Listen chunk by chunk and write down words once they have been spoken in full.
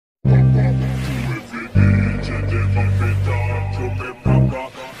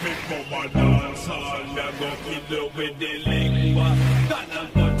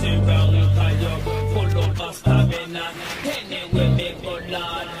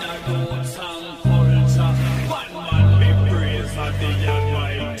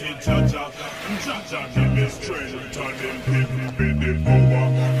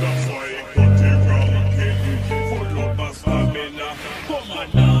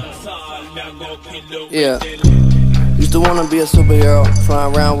Yeah, used to wanna be a superhero,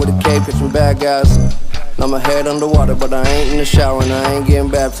 flying around with a cape, catching bad guys. Now my head underwater, but I ain't in the shower and I ain't getting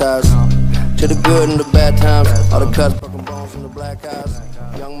baptized. To the good and the bad times, all the cuts, broken bones, and the black eyes.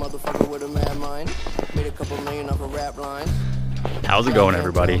 Young motherfucker with a mad mind, made a couple million off a rap line. How's it going,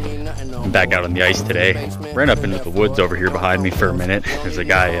 everybody? I'm back out on the ice today. Ran up into the woods over here behind me for a minute. There's a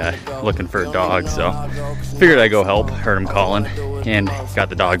guy looking for a dog, so figured I'd go help. Heard him calling and got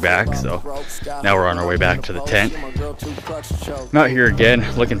the dog back, so now we're on our way back to the tent. I'm out here again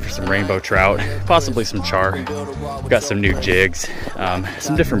looking for some rainbow trout, possibly some char. Got some new jigs,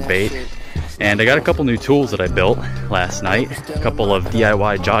 some different bait, and I got a couple new tools that I built last night, a couple of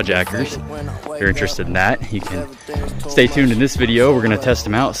DIY jaw jackers. If you're interested in that, you can stay tuned in this video. We're going to test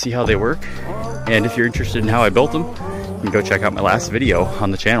them out, see how they work, and if you're interested in how I built them, you can go check out my last video on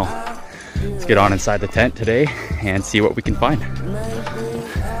the channel. Let's get on inside the tent today and see what we can find.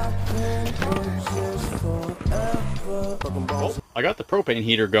 Well, I got the propane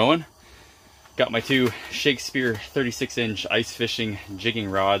heater going. Got my two Shakespeare 36-inch ice fishing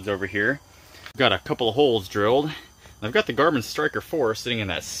jigging rods over here. Got a couple of holes drilled. And I've got the Garmin Striker 4 sitting in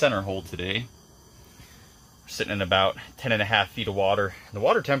that center hole today. We're sitting in about 10.5 feet of water. The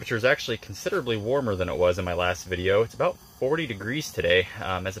water temperature is actually considerably warmer than it was in my last video. It's about 40 degrees today,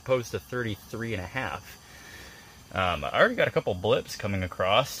 as opposed to 33.5. I already got a couple blips coming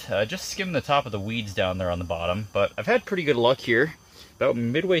across. Just skimmed the top of the weeds down there on the bottom, but I've had pretty good luck here. About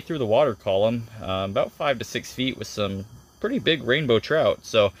midway through the water column, about 5 to 6 feet with some pretty big rainbow trout.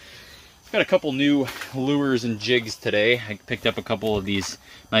 So got a couple new lures and jigs today. I picked up a couple of these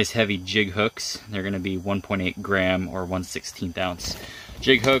nice heavy jig hooks. They're going to be 1.8 gram or 1/16 ounce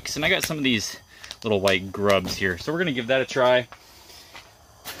jig hooks. And I got some of these little white grubs here. So we're going to give that a try.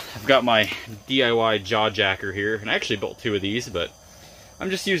 I've got my DIY jaw jacker here. And I actually built two of these, but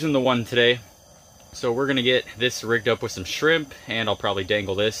I'm just using the one today. So we're going to get this rigged up with some shrimp. And I'll probably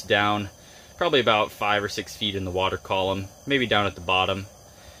dangle this down probably about 5 or 6 feet in the water column. Maybe down at the bottom.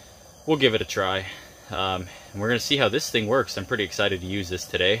 We'll give it a try. And we're going to see how this thing works. I'm pretty excited to use this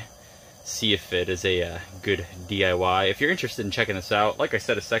today. See if it is a good DIY. If you're interested in checking this out, like I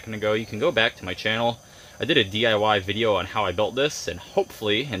said a second ago, you can go back to my channel. I did a DIY video on how I built this, and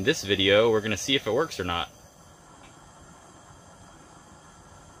hopefully in this video we're going to see if it works or not.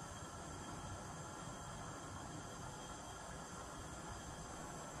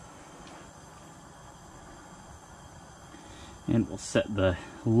 And we'll set the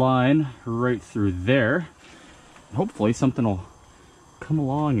line right through there. Hopefully something will come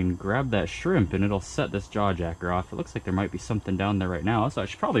along and grab that shrimp and it'll set this jaw jacker off. It looks like there might be something down there right now, so I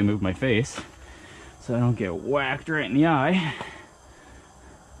should probably move my face so I don't get whacked right in the eye.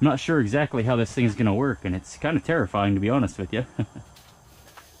 I'm not sure exactly how this thing's gonna work, and it's kind of terrifying, to be honest with you. There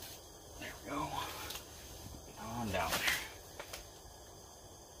we go. Get on down there.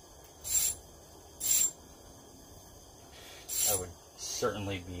 I would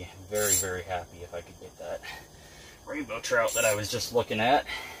certainly be very, very happy if I could get that rainbow trout that I was just looking at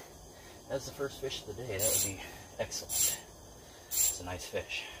as the first fish of the day. That would be excellent. It's a nice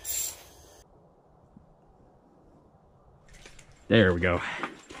fish. There we go.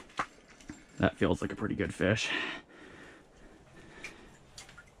 That feels like a pretty good fish.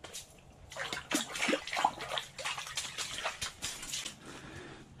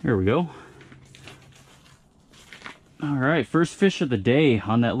 There we go. All right, first fish of the day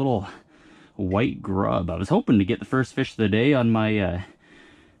on that little white grub. I was hoping to get the first fish of the day on my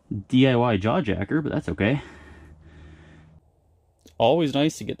DIY jaw jacker, but that's okay. It's always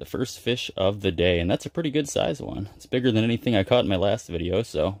nice to get the first fish of the day, and that's a pretty good size one. It's bigger than anything I caught in my last video,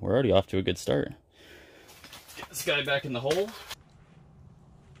 so we're already off to a good start. Get this guy back in the hole.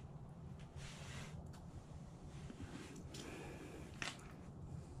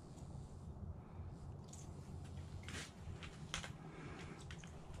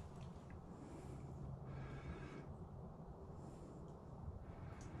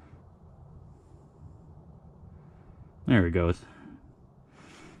 There he goes.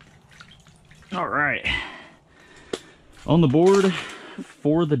 All right. On the board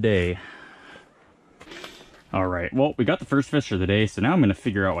for the day. All right, well, we got the first fish of the day, so now I'm going to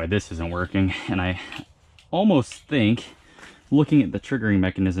figure out why this isn't working. And I almost think, looking at the triggering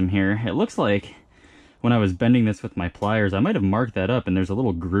mechanism here, it looks like when I was bending this with my pliers, I might have marked that up and there's a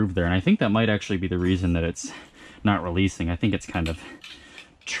little groove there. And I think that might actually be the reason that it's not releasing. I think it's kind of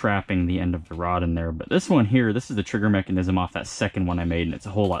trapping the end of the rod in there. But this one here, this is the trigger mechanism off that second one I made, and it's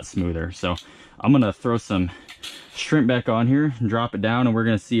a whole lot smoother. So I'm gonna throw some shrimp back on here and drop it down, and we're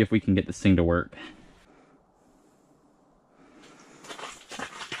gonna see if we can get this thing to work.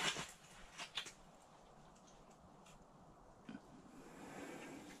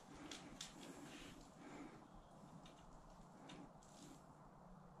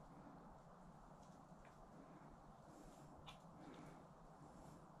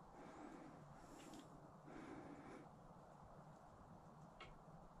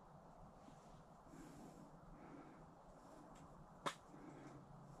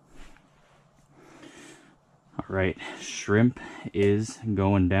 All right, shrimp is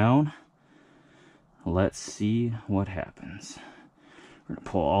going down. Let's see what happens. We're gonna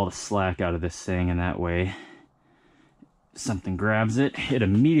pull all the slack out of this thing, and that way something grabs it, it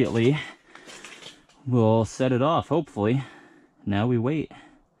immediately will set it off, hopefully. Now we wait.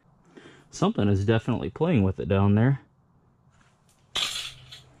 Something is definitely playing with it down there.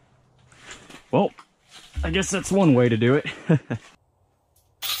 Well, I guess that's one way to do it.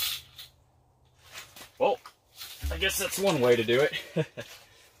 Well, I guess that's one way to do it. A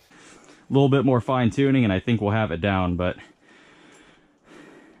little bit more fine-tuning and I think we'll have it down, but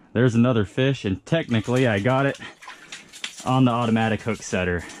there's another fish, and technically I got it on the automatic hook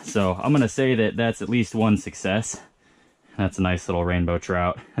setter. So I'm gonna say that that's at least one success. That's a nice little rainbow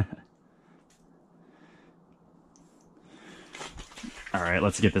trout. All right,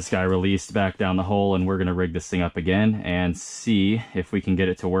 let's get this guy released back down the hole, and we're gonna rig this thing up again and see if we can get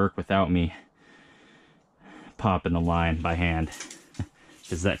it to work without me popping the line by hand,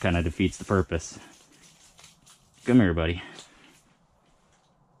 because that kind of defeats the purpose. Come here, buddy.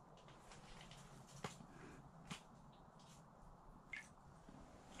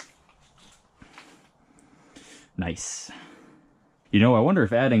 Nice. You know, I wonder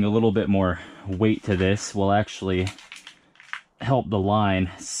if adding a little bit more weight to this will actually help the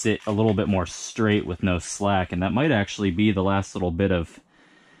line sit a little bit more straight with no slack, and that might actually be the last little bit of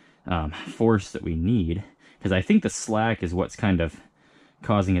force that we need, because I think the slack is what's kind of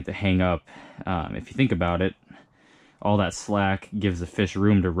causing it to hang up. If you think about it, all that slack gives the fish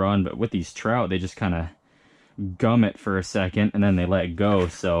room to run, but with these trout, they just kind of gum it for a second and then they let go,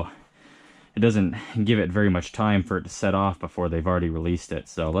 so it doesn't give it very much time for it to set off before they've already released it.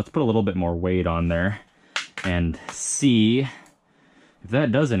 So let's put a little bit more weight on there and see if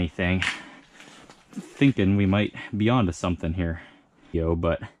that does anything. Thinking we might be onto something here.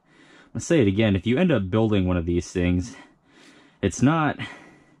 But I'm gonna say it again, if you end up building one of these things, it's not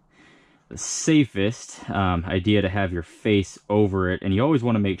the safest idea to have your face over it, and you always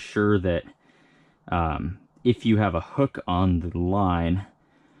want to make sure that if you have a hook on the line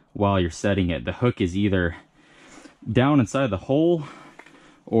while you're setting it, the hook is either down inside the hole,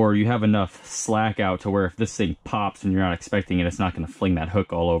 or you have enough slack out to where if this thing pops and you're not expecting it, it's not going to fling that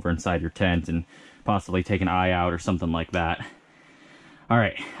hook all over inside your tent and possibly take an eye out or something like that. All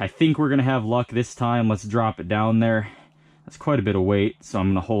right, I think we're going to have luck this time. Let's drop it down there. That's quite a bit of weight, so I'm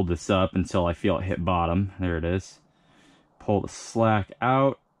going to hold this up until I feel it hit bottom. There it is. Pull the slack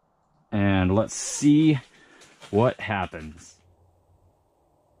out, and let's see what happens.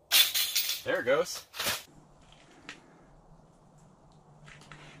 There it goes.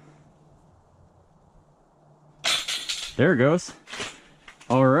 There it goes.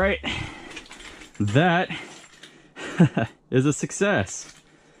 All right, that is a success.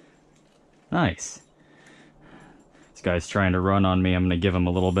 Nice. This guy's trying to run on me. I'm gonna give him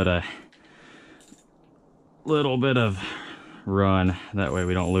a little bit of run. That way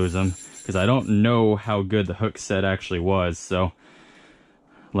we don't lose him, because I don't know how good the hook set actually was. So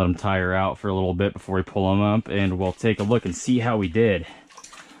let him tire out for a little bit before we pull him up, and we'll take a look and see how we did.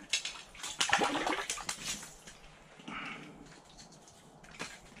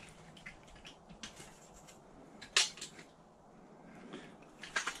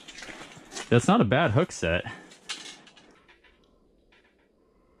 That's not a bad hook set.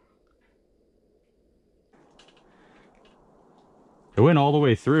 It went all the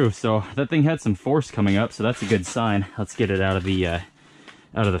way through, so that thing had some force coming up, so that's a good sign. Let's get it out of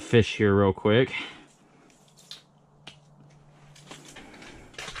the fish here real quick.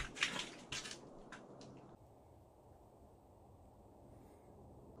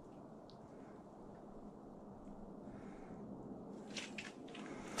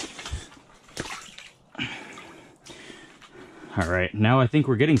 All right, now I think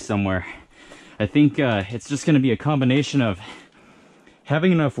we're getting somewhere. I think it's just going to be a combination of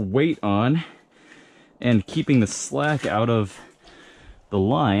having enough weight on and keeping the slack out of the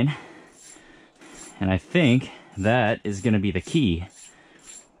line. And I think that is going to be the key.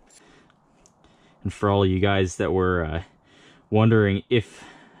 And for all of you guys that were wondering if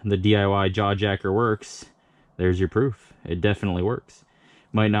the DIY jaw jacker works, there's your proof. It definitely works.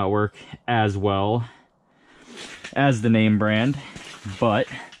 Might not work as well as the name brand, but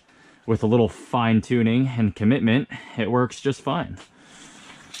with a little fine tuning and commitment, it works just fine.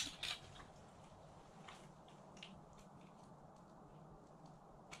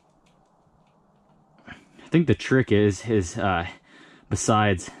 I think the trick is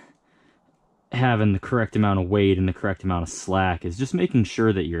besides having the correct amount of weight and the correct amount of slack, is just making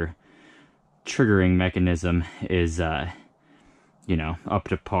sure that your triggering mechanism is, you know, up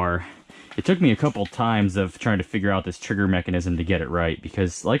to par. It took me a couple times of trying to figure out this trigger mechanism to get it right,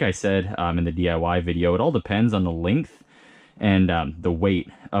 because like I said in the DIY video, it all depends on the length and the weight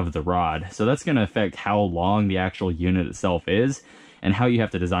of the rod. So that's going to affect how long the actual unit itself is and how you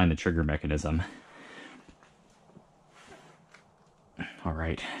have to design the trigger mechanism. All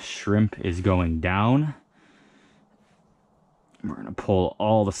right, shrimp is going down. We're gonna pull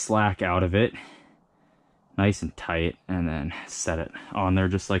all the slack out of it, nice and tight, and then set it on there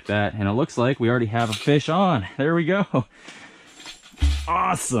just like that. And it looks like we already have a fish on. There we go.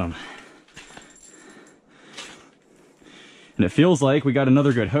 Awesome. And it feels like we got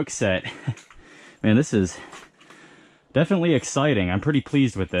another good hook set. Man, this is definitely exciting. I'm pretty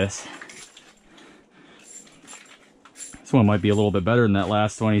pleased with this. This one might be a little bit better than that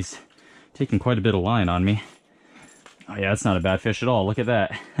last one. He's taking quite a bit of line on me. Oh yeah, that's not a bad fish at all. Look at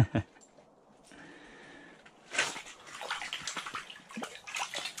that.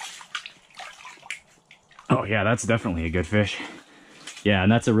 Oh yeah, that's definitely a good fish. Yeah,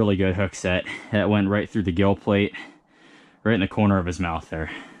 and that's a really good hook set. That went right through the gill plate, right in the corner of his mouth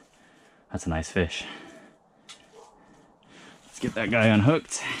there. That's a nice fish. Let's get that guy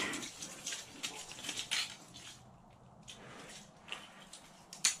unhooked.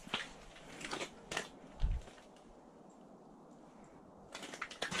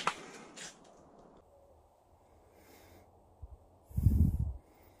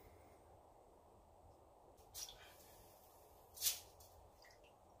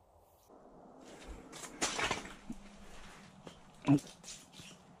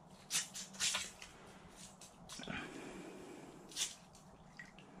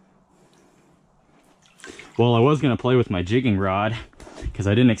 Well, I was going to play with my jigging rod because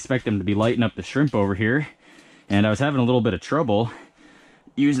I didn't expect them to be lighting up the shrimp over here, and I was having a little bit of trouble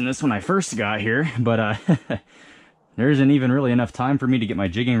using this when I first got here, but there isn't even really enough time for me to get my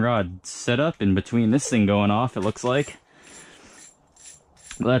jigging rod set up in between this thing going off, it looks like.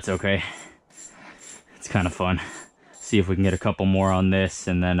 But that's okay. It's kind of fun. See if we can get a couple more on this,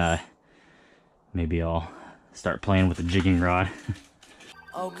 and then maybe I'll start playing with the jigging rod.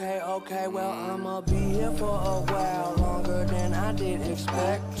 Okay, well, I'ma be here for a while, longer than I did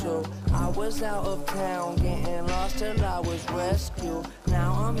expect to. I was out of town, getting lost till I was rescued.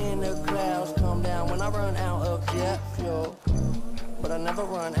 Now I'm in the clouds, come down when I run out of jet fuel. But I never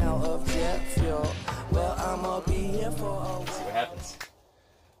run out of jet fuel. Well, I'ma be here for a while. Let's see what happens.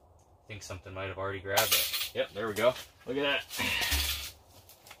 I think something might have already grabbed it. Yep, there we go. Look at that.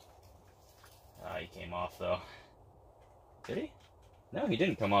 Ah, he came off though. Did he? No, he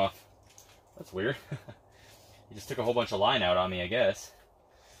didn't come off. That's weird. He just took a whole bunch of line out on me, I guess.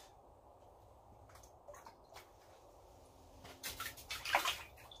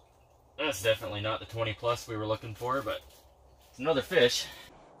 That's definitely not the 20 plus we were looking for, but it's another fish.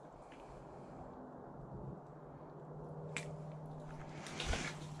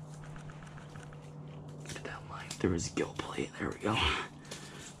 Get that line through his gill plate. There we go.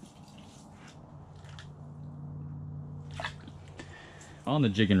 On the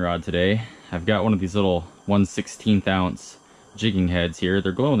jigging rod today, I've got one of these little 1/16 ounce jigging heads here.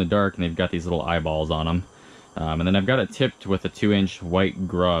 They're glow in the dark and they've got these little eyeballs on them. And then I've got it tipped with a 2-inch white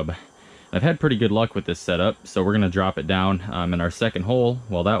grub. I've had pretty good luck with this setup, so we're going to drop it down in our second hole.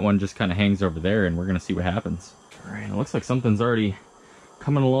 Well, that one just kind of hangs over there, and we're going to see what happens. All right, it looks like something's already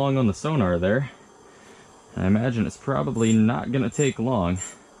coming along on the sonar there. I imagine it's probably not going to take long.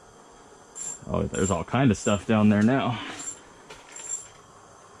 Oh, there's all kind of stuff down there now.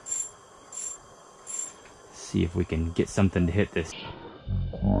 See if we can get something to hit this.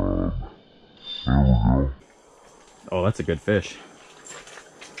 Oh, that's a good fish.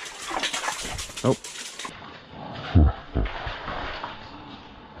 Oh.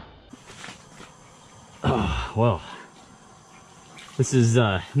 Oh, well. This is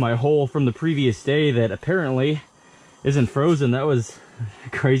my hole from the previous day that apparently isn't frozen. That was the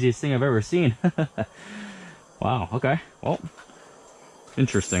craziest thing I've ever seen. Wow, okay. Well,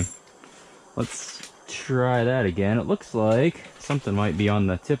 interesting. Let's try that again. It looks like something might be on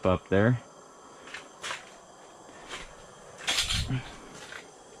the tip up there.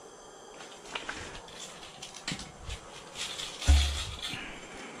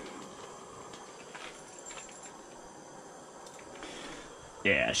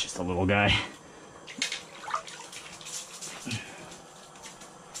 Yeah, it's just a little guy.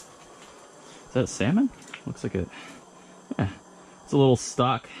 Is that a salmon? Looks like it. Yeah, it's a little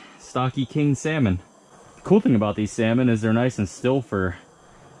stocky king salmon. The cool thing about these salmon is they're nice and still for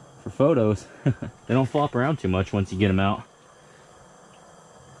photos. They don't flop around too much once you get them out.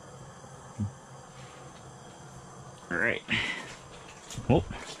 All right. Well,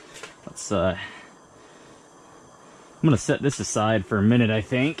 let's I'm gonna set this aside for a minute, I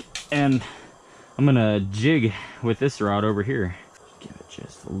think, and I'm gonna jig with this rod over here. Give it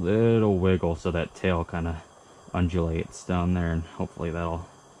just a little wiggle so that tail kind of undulates down there, and hopefully that'll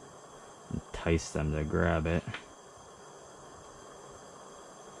entice them to grab it.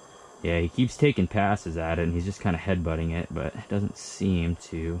 Yeah, he keeps taking passes at it, and he's just kind of headbutting it, but it doesn't seem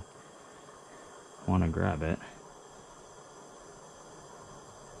to want to grab it.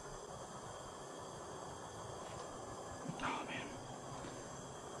 Oh, man.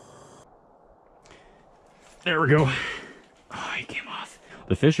 There we go. Oh, he came off.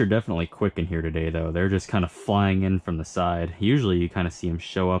 The fish are definitely quick in here today, though. They're just kind of flying in from the side. Usually you kind of see them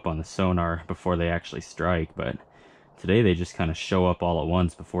show up on the sonar before they actually strike, but today they just kind of show up all at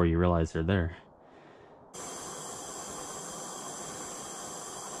once before you realize they're there.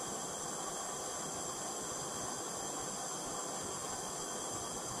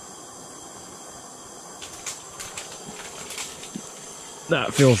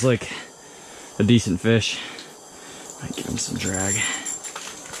 That feels like a decent fish. Might give him some drag.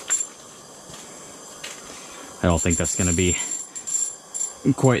 I don't think that's going to be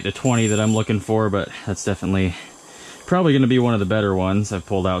quite the 20 that I'm looking for, but that's definitely probably going to be one of the better ones I've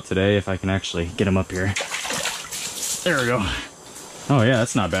pulled out today if I can actually get him up here. There we go. Oh yeah,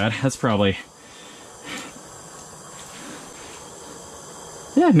 that's not bad. That's probably,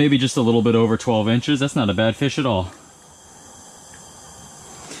 yeah, maybe just a little bit over 12 inches. That's not a bad fish at all.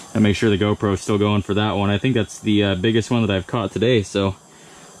 And make sure the GoPro's still going for that one. I think that's the biggest one that I've caught today, so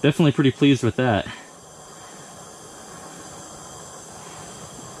definitely pretty pleased with that.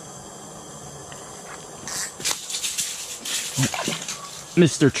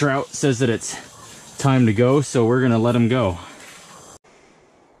 Mr. Trout says that it's time to go, so we're gonna let him go.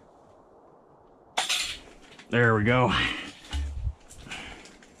 There we go.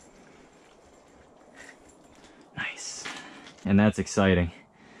 Nice. And that's exciting.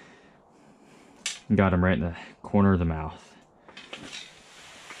 Got him right in the corner of the mouth.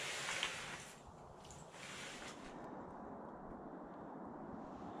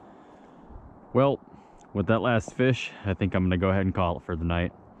 Well, with that last fish, I think I'm gonna go ahead and call it for the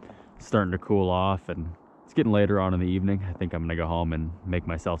night. It's starting to cool off and it's getting later on in the evening. I think I'm gonna go home and make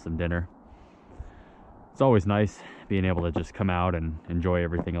myself some dinner. It's always nice being able to just come out and enjoy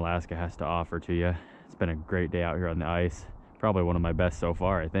everything Alaska has to offer to you. It's been a great day out here on the ice. Probably one of my best so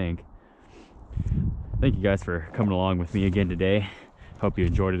far, I think. Thank you guys for coming along with me again today. Hope you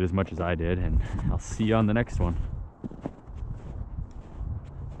enjoyed it as much as I did, and I'll see you on the next one.